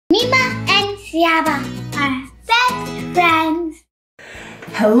Zyaba are best friends.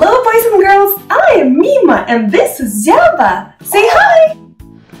 Hello boys and girls, I am Mima and this is Zyaba. Say hi!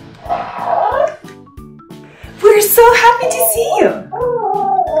 We're so happy to see you.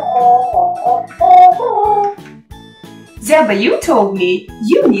 Zyaba, you told me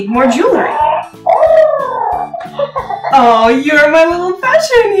you need more jewelry. Oh, you're my little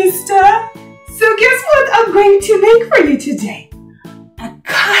fashionista. So guess what I'm going to make for you today? A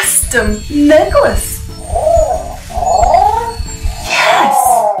custom necklace. Yes!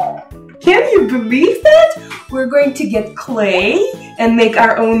 Can you believe that? We're going to get clay and make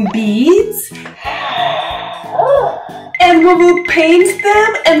our own beads. And we will paint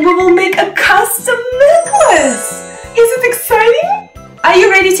them and we will make a custom necklace. Is it exciting? Are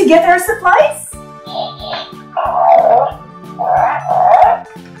you ready to get our supplies?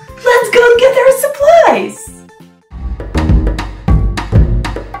 Let's go and get our supplies.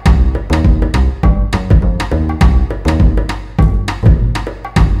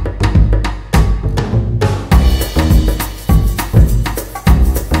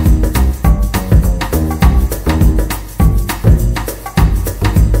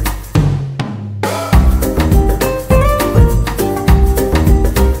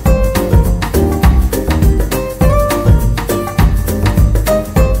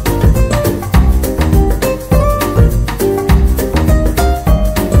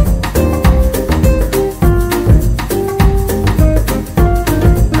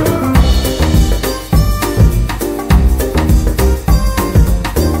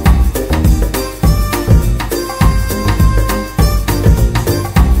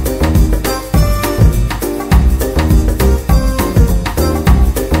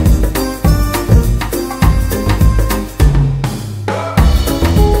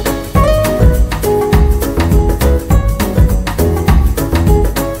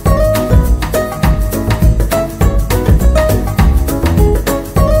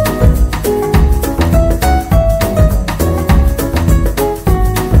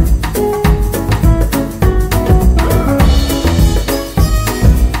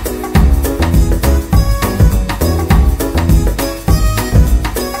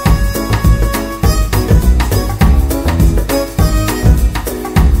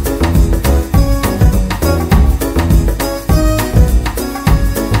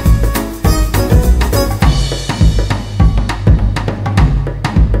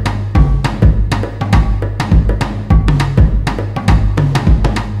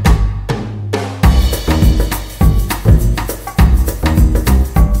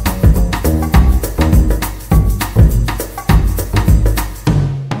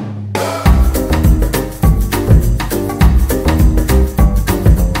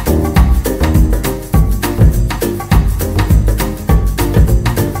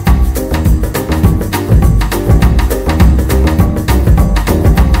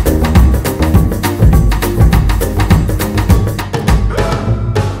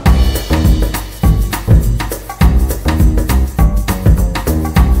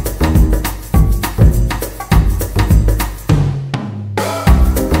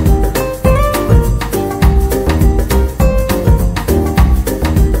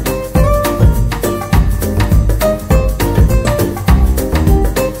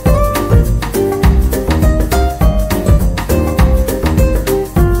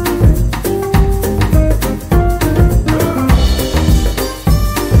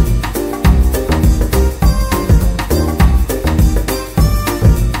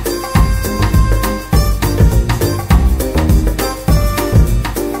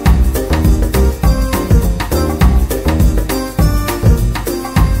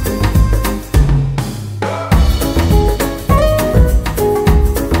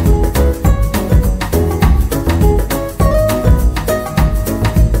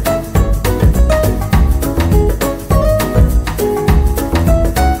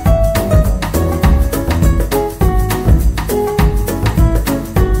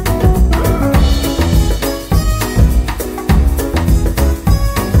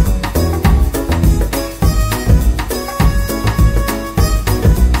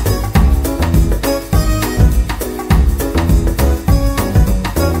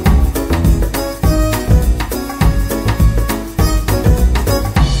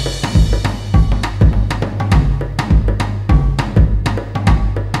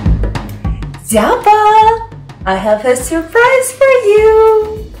 Zyaba, I have a surprise for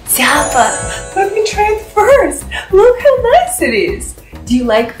you. Zyaba, let me try it first. Look how nice it is. Do you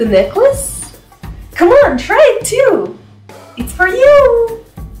like the necklace? Come on, try it too. It's for you.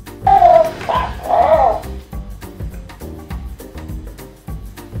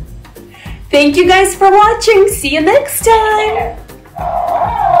 Thank you guys for watching. See you next time.